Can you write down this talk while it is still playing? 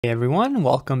Hey everyone,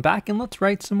 welcome back and let's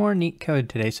write some more Leetcode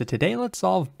today. So today let's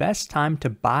solve best time to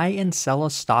buy and sell a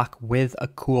stock with a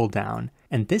cooldown.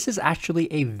 And this is actually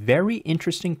a very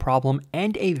interesting problem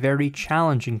and a very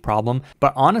challenging problem,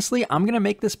 but honestly, I'm gonna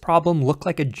make this problem look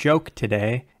like a joke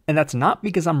today. And that's not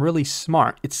because I'm really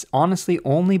smart. It's honestly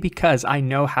only because I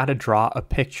know how to draw a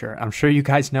picture. I'm sure you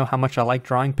guys know how much I like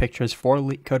drawing pictures for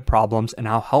Leetcode problems and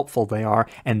how helpful they are.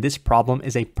 And this problem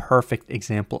is a perfect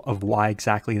example of why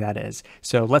exactly that is.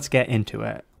 So let's get into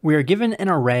it. We are given an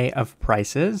array of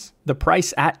prices. The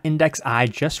price at index I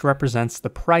just represents the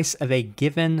price of a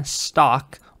given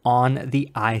stock on the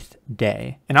ith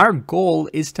day. And our goal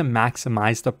is to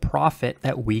maximize the profit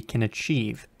that we can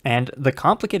achieve. And the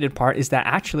complicated part is that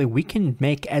actually we can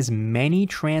make as many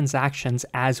transactions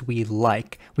as we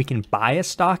like. We can buy a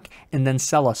stock and then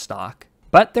sell a stock.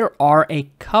 But there are a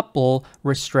couple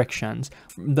restrictions.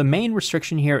 The main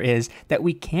restriction here is that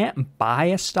we can't buy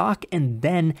a stock and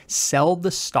then sell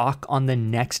the stock on the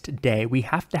next day. We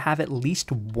have to have at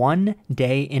least one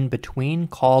day in between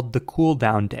called the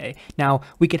cooldown day. Now,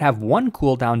 we could have one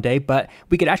cooldown day, but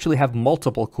we could actually have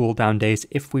multiple cooldown days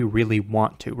if we really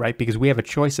want to, right? Because we have a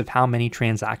choice of how many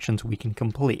transactions we can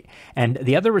complete. And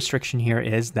the other restriction here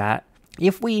is that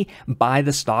if we buy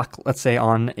the stock, let's say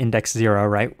on index 0,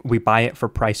 right, we buy it for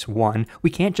price 1, we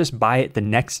can't just buy it the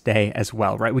next day as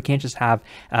well, right? We can't just have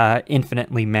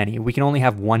infinitely many. We can only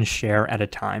have one share at a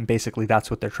time. Basically, that's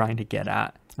what they're trying to get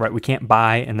at, right? We can't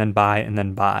buy and then buy and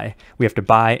then buy. We have to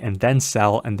buy and then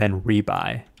sell and then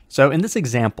rebuy. So in this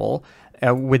example,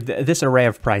 with this array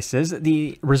of prices,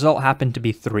 the result happened to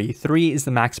be 3. 3 is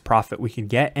the max profit we could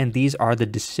get, and these are the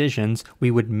decisions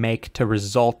we would make to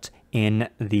result in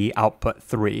the output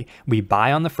 3. We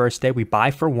buy on the first day, we buy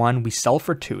for 1, we sell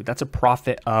for 2. That's a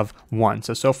profit of 1.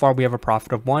 So far we have a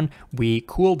profit of 1. We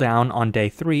cool down on day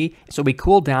 3. So we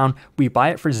cool down, we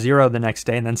buy it for 0 the next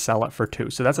day and then sell it for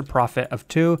 2. So that's a profit of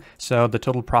 2. So the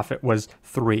total profit was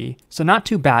 3. So not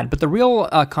too bad, but the real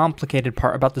complicated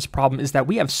part about this problem is that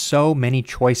we have so many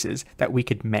choices that we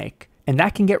could make. And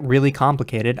that can get really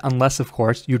complicated unless, of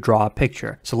course, you draw a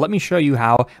picture. So let me show you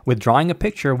how, with drawing a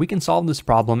picture, we can solve this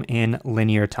problem in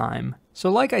linear time.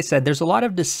 So like I said, there's a lot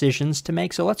of decisions to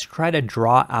make, so let's try to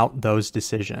draw out those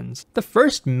decisions. The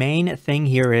first main thing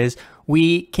here is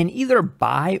we can either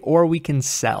buy or we can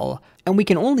sell. And we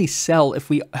can only sell if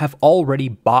we have already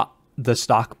bought the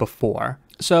stock before.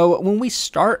 So when we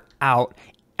start out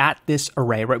at this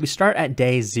array, right, we start at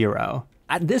day 0.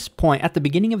 At this point, at the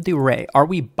beginning of the array, are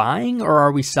we buying or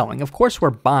are we selling? Of course, we're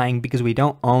buying because we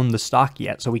don't own the stock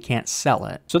yet, so we can't sell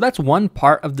it. So that's one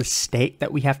part of the state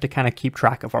that we have to kind of keep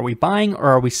track of. Are we buying or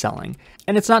are we selling?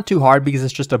 And it's not too hard because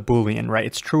it's just a Boolean, right?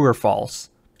 It's true or false.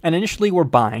 And initially we're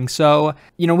buying. So,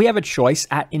 we have a choice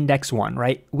at index 1,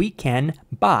 right? We can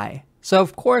buy. So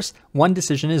of course, one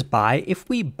decision is buy. If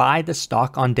we buy the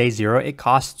stock on day 0, it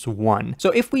costs 1. So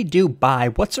if we do buy,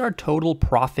 what's our total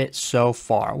profit so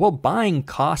far? Well, buying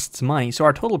costs money. So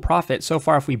our total profit so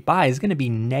far if we buy is going to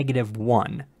be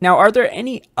 -1. Now, are there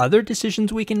any other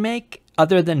decisions we can make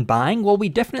other than buying? Well, we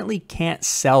definitely can't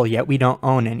sell yet. We don't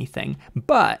own anything,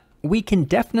 but we can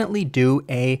definitely do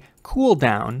a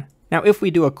cooldown. Now, if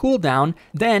we do a cooldown,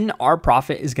 then our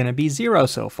profit is going to be 0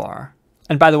 so far.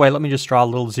 And by the way, let me just draw a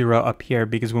little 0 up here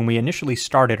because when we initially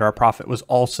started, our profit was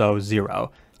also 0.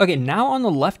 Okay, now on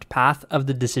the left path of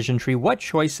the decision tree, what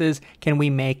choices can we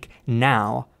make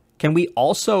now? Can we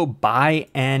also buy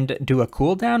and do a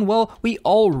cooldown? Well, we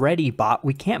already bought.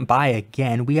 We can't buy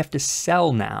again. We have to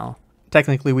sell now.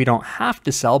 Technically, we don't have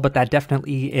to sell, but that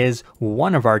definitely is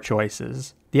one of our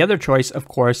choices. The other choice, of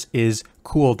course, is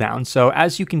cooldown. So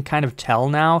as you can kind of tell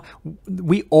now,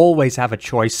 we always have a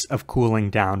choice of cooling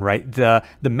down, right? The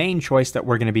main choice that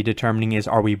we're going to be determining is,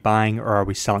 are we buying or are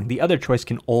we selling? The other choice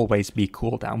can always be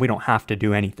cooldown. We don't have to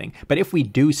do anything. But if we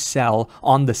do sell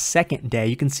on the second day,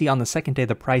 you can see on the second day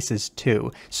the price is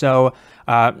 2. So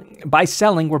by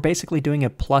selling, we're basically doing a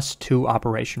 +2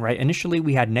 operation, right? Initially,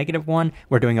 we had -1.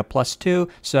 We're doing a +2.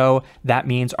 So that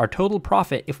means our total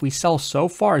profit, if we sell so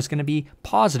far, is going to be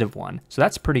 +1. So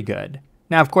that's pretty good.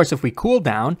 Now, of course, if we cool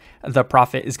down, the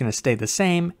profit is going to stay the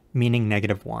same, meaning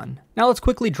 -1. Now let's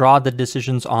quickly draw the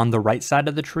decisions on the right side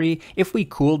of the tree. If we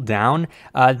cool down,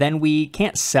 then we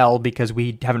can't sell because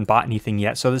we haven't bought anything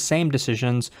yet. So the same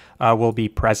decisions will be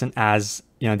present as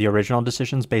the original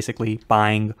decisions, basically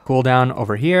buying cooldown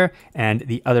over here, and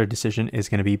the other decision is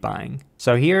going to be buying.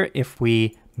 So here, if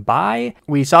we buy,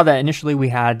 we saw that initially we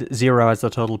had 0 as the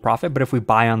total profit, but if we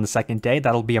buy on the second day,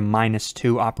 that'll be a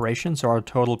 -2 operation. So our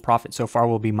total profit so far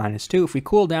will be -2. If we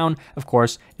cool down, of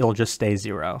course, it'll just stay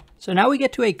 0. So now we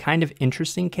get to a kind of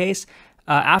interesting case.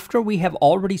 After we have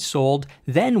already sold,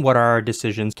 then what are our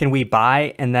decisions? Can we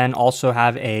buy and then also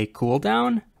have a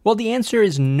cooldown? Well, the answer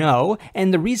is no,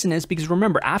 and the reason is because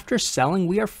remember, after selling,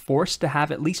 we are forced to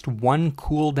have at least one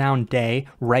cooldown day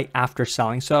right after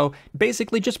selling. So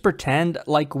basically just pretend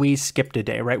like we skipped a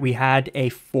day, right? We had a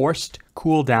forced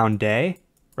cooldown day,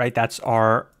 right? That's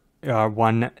our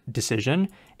one decision.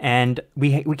 And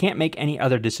we can't make any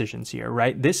other decisions here,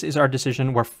 right? This is our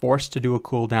decision. We're forced to do a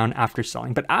cooldown after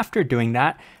selling. But after doing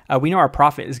that, we know our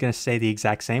profit is going to stay the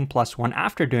exact same, +1.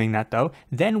 After doing that, though,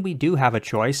 then we do have a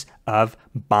choice of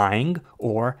buying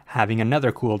or having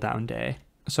another cooldown day.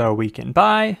 So we can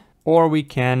buy, or we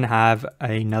can have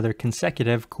another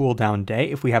consecutive cooldown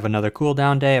day. If we have another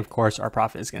cooldown day, of course, our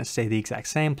profit is going to stay the exact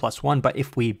same, +1. But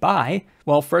if we buy,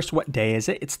 well, first, what day is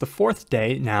it? It's the 4th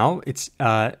day now. It's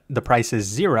the price is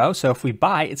 0. So if we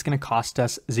buy, it's going to cost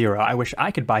us 0. I wish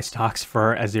I could buy stocks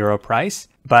for a 0 price.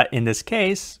 But in this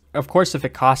case, of course, if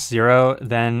it costs 0,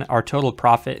 then our total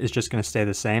profit is just going to stay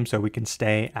the same. So we can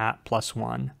stay at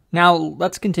 +1. Now,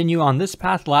 let's continue on this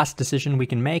path. Last decision we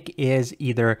can make is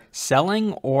either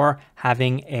selling or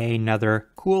having another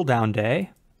cooldown day.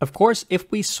 Of course, if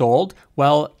we sold,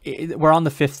 well, we're on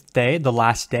the 5th day, the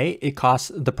last day. It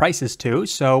costs, the price is 2,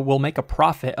 so we'll make a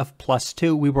profit of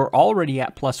 +2. We were already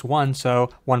at +1, so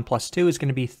 1 + 2 is going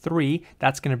to be 3.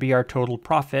 That's going to be our total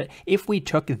profit. If we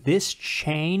took this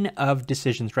chain of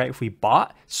decisions, right? If we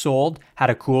bought, sold, had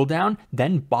a cooldown,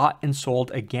 then bought and sold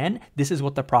again, this is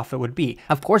what the profit would be.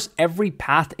 Of course, every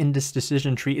path in this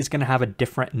decision tree is going to have a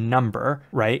different number,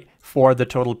 right, for the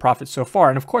total profit so far.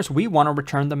 And of course, we want to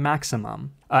return the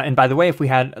maximum. And by the way, if we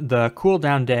had the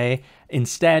cooldown day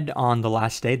instead on the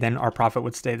last day, then our profit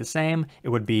would stay the same. It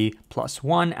would be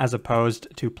 +1 as opposed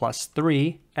to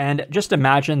 +3. And just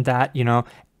imagine that, you know,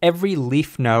 every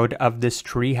leaf node of this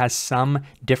tree has some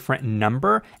different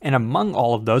number. And among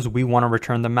all of those, we want to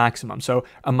return the maximum. So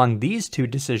among these two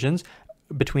decisions,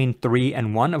 between 3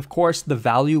 and 1, of course, the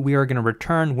value we are going to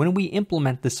return when we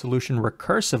implement this solution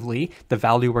recursively, the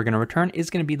value we're going to return is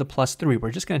going to be the +3.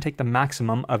 We're just going to take the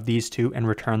maximum of these two and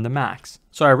return the max.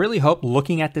 So I really hope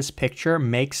looking at this picture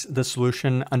makes the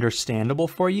solution understandable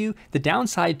for you. The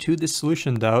downside to this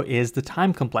solution, though, is the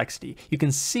time complexity. You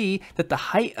can see that the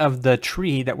height of the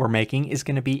tree that we're making is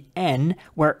going to be n,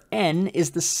 where n is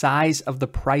the size of the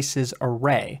prices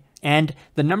array. And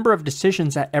the number of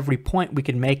decisions at every point we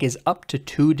can make is up to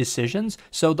 2 decisions.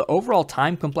 So the overall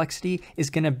time complexity is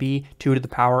going to be 2 to the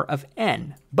power of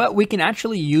n. But we can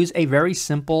actually use a very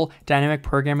simple dynamic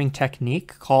programming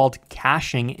technique called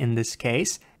caching in this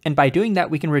case. And by doing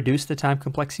that, we can reduce the time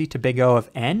complexity to big O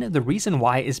of n. The reason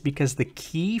why is because the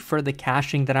key for the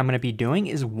caching that I'm going to be doing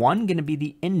is going to be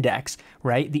the index,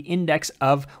 right? The index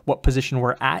of what position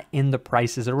we're at in the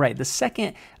prices array. The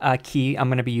second key I'm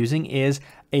going to be using is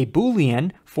a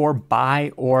Boolean for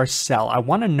buy or sell. I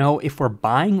want to know if we're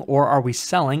buying or are we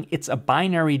selling. It's a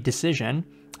binary decision.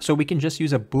 So we can just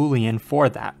use a Boolean for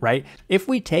that, right? If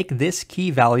we take this key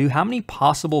value, how many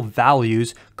possible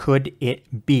values could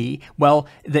it be? Well,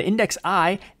 the index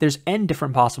I, there's n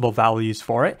different possible values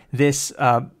for it. This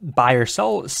buy or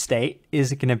sell state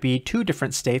is going to be 2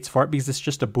 different states for it because it's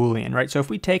just a Boolean, right? So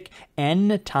if we take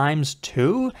n times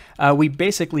 2, we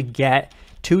basically get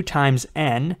 2 times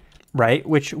n, right?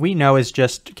 Which we know is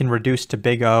just can reduce to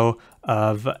big O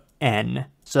of n.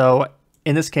 So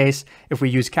in this case, if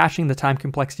we use caching, the time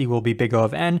complexity will be big O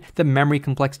of n. The memory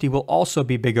complexity will also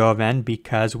be big O of n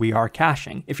because we are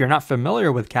caching. If you're not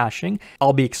familiar with caching,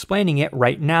 I'll be explaining it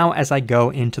right now as I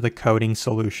go into the coding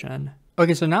solution.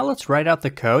 Okay, so now let's write out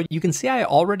the code. You can see I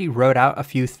already wrote out a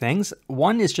few things.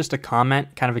 One is just a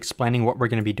comment kind of explaining what we're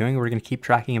going to be doing. We're going to keep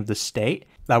tracking of the state,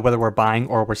 whether we're buying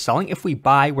or we're selling. If we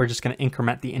buy, we're just going to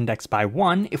increment the index by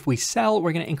 1. If we sell,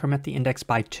 we're going to increment the index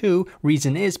by 2.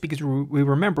 Reason is because we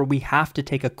remember we have to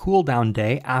take a cooldown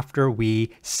day after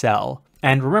we sell.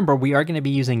 And remember, we are going to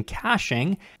be using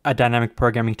caching, a dynamic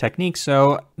programming technique.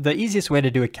 So the easiest way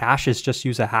to do a cache is just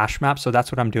use a hash map. So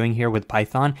that's what I'm doing here with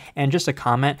Python. And just a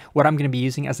comment, what I'm going to be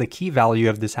using as the key value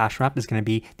of this hash map is going to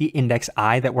be the index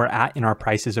I that we're at in our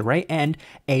prices array, and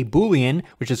a Boolean,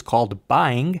 which is called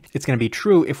buying. It's going to be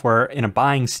true if we're in a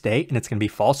buying state, and it's going to be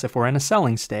false if we're in a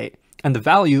selling state. And the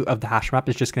value of the hash map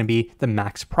is just going to be the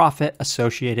max profit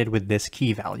associated with this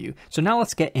key value. So now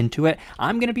let's get into it.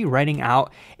 I'm going to be writing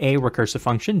out a recursive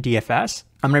function, DFS.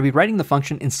 I'm going to be writing the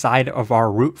function inside of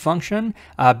our root function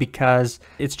because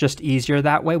it's just easier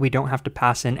that way. We don't have to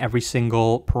pass in every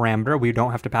single parameter. We don't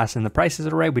have to pass in the prices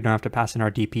array. We don't have to pass in our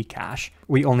DP cache.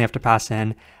 We only have to pass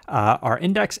in our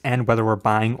index and whether we're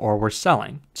buying or we're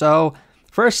selling. So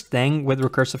First thing with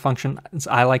recursive functions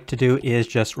I like to do is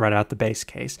just write out the base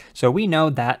case. So we know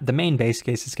that the main base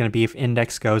case is going to be if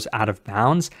index goes out of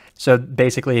bounds. So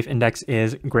basically if index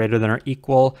is greater than or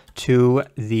equal to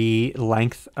the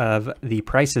length of the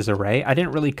prices array. I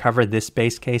didn't really cover this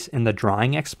base case in the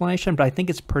drawing explanation, but I think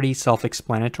it's pretty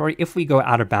self-explanatory. If we go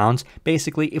out of bounds,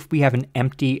 basically if we have an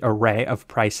empty array of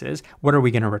prices, what are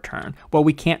we going to return? Well,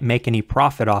 we can't make any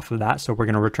profit off of that, so we're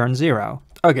going to return 0.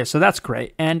 Okay, so that's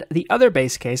great. And the other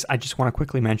base case I just want to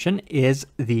quickly mention is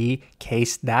the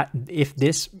case that if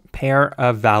this pair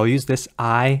of values, this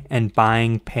I and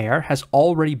buying pair, has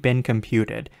already been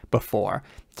computed before.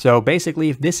 So basically,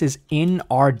 if this is in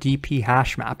our DP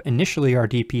hash map, initially our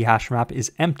DP hash map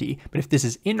is empty, but if this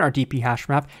is in our DP hash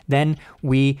map, then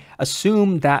we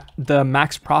assume that the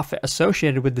max profit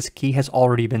associated with this key has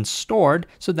already been stored,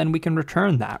 so then we can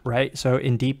return that, right? So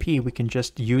in DP, we can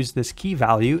just use this key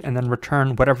value and then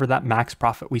return whatever that max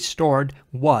profit we stored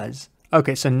was.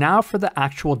 Okay, so now for the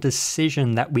actual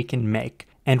decision that we can make.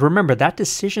 And remember, that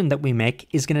decision that we make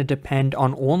is going to depend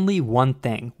on only one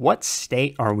thing. What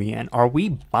state are we in? Are we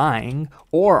buying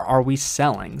or are we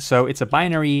selling? So it's a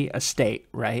binary state,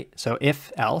 right? So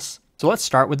if else. So let's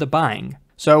start with the buying.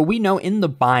 So we know in the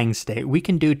buying state, we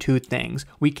can do two things.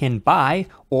 We can buy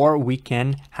or we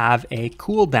can have a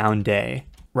cooldown day.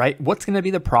 Right? What's going to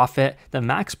be the profit, the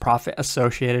max profit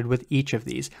associated with each of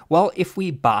these? Well, if we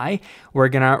buy, we're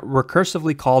going to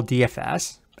recursively call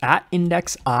DFS at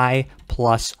index I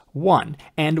plus 1.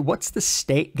 And what's the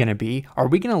state going to be? Are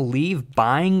we going to leave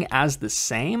buying as the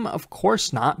same? Of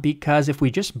course not, because if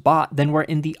we just bought, then we're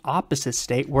in the opposite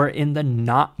state. We're in the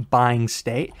not buying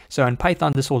state. So in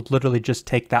Python, this will literally just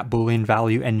take that Boolean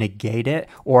value and negate it.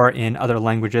 Or in other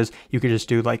languages, you could just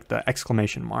do like the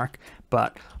exclamation mark,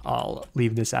 but I'll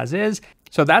leave this as is.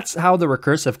 So that's how the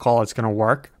recursive call is going to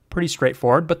work. Pretty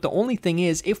straightforward, but the only thing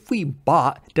is if we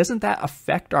bought, doesn't that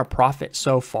affect our profit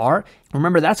so far?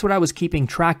 Remember, that's what I was keeping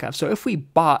track of. So if we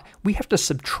bought, we have to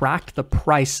subtract the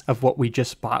price of what we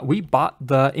just bought. We bought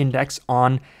the index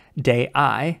on day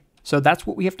I, so that's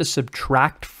what we have to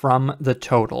subtract from the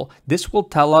total. This will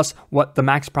tell us what the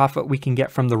max profit we can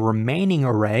get from the remaining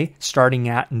array starting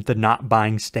at the not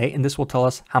buying state, and this will tell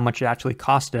us how much it actually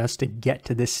costed us to get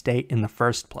to this state in the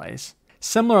first place.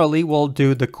 Similarly, we'll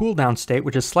do the cooldown state,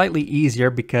 which is slightly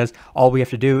easier because all we have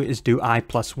to do is do I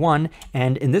plus 1.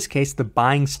 And in this case, the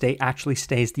buying state actually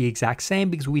stays the exact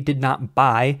same because we did not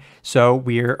buy. So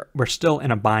we're still in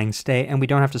a buying state and we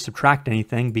don't have to subtract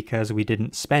anything because we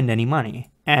didn't spend any money.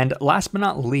 And last but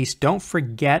not least, don't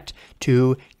forget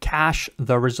to cache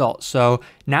the result. So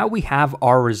now we have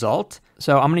our result.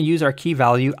 So I'm going to use our key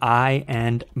value I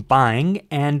and buying.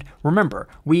 And remember,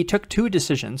 we took two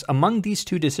decisions. Among these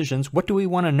two decisions, what do we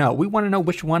want to know? We want to know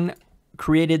which one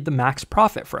created the max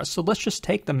profit for us. So let's just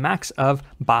take the max of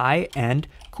buy and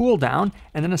cooldown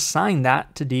and then assign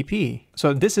that to DP.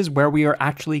 So this is where we are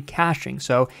actually caching.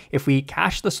 So if we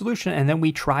cache the solution and then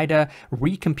we try to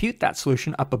recompute that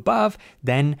solution up above,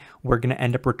 then we're going to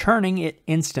end up returning it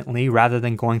instantly rather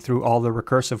than going through all the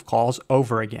recursive calls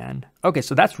over again. Okay,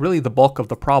 so that's really the bulk of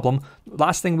the problem.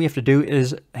 Last thing we have to do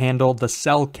is handle the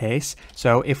sell case.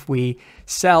 So if we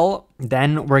sell,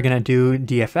 then we're going to do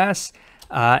DFS.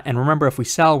 And remember, if we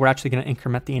sell, we're actually going to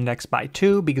increment the index by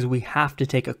 2 because we have to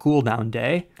take a cooldown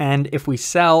day. And if we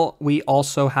sell, we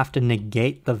also have to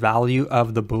negate the value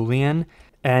of the Boolean.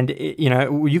 And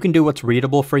you can do what's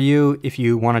readable for you if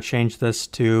you want to change this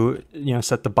to,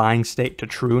 set the buying state to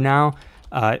true now,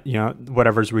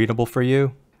 whatever's readable for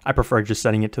you. I prefer just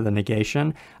setting it to the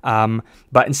negation.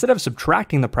 But instead of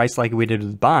subtracting the price like we did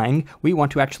with buying, we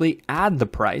want to actually add the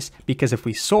price because if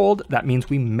we sold, that means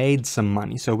we made some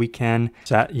money. So we can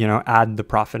set, add the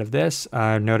profit of this.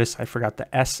 Notice I forgot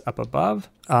the S up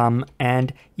above.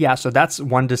 And yeah, so that's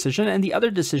one decision. And the other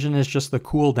decision is just the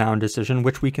cooldown decision,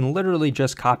 which we can literally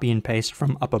just copy and paste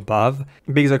from up above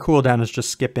because a cooldown is just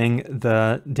skipping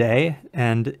the day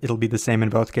and it'll be the same in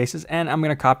both cases. And I'm going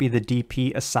to copy the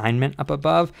DP assignment up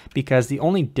above because the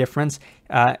only difference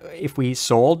if we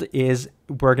sold is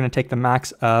we're going to take the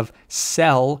max of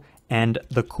sell and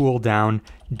the cooldown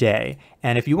day.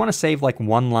 And if you want to save like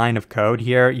one line of code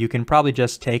here, you can probably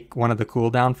just take one of the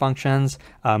cooldown functions,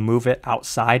 move it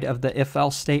outside of the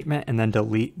if-else statement, and then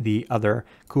delete the other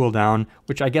cooldown,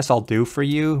 which I guess I'll do for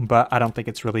you, but I don't think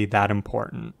it's really that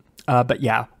important. But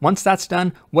yeah, once that's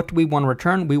done, what do we want to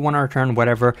return? We want to return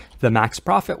whatever the max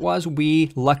profit was.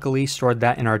 We luckily stored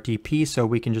that in our DP, so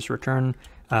we can just return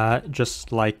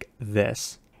just like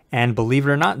this. And believe it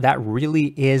or not, that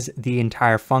really is the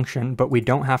entire function, but we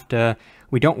don't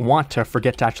want to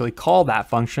forget to actually call that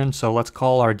function. So let's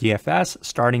call our DFS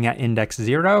starting at index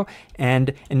 0.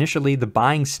 And initially the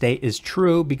buying state is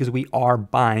true because we are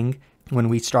buying when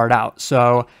we start out.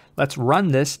 So let's run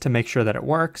this to make sure that it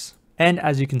works. And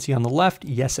as you can see on the left,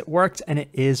 yes, it worked, and it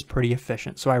is pretty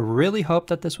efficient. So I really hope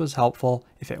that this was helpful.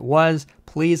 If it was,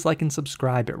 please like and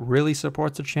subscribe. It really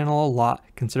supports the channel a lot.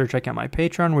 Consider checking out my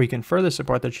Patreon where you can further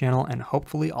support the channel, and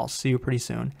hopefully I'll see you pretty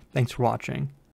soon. Thanks for watching.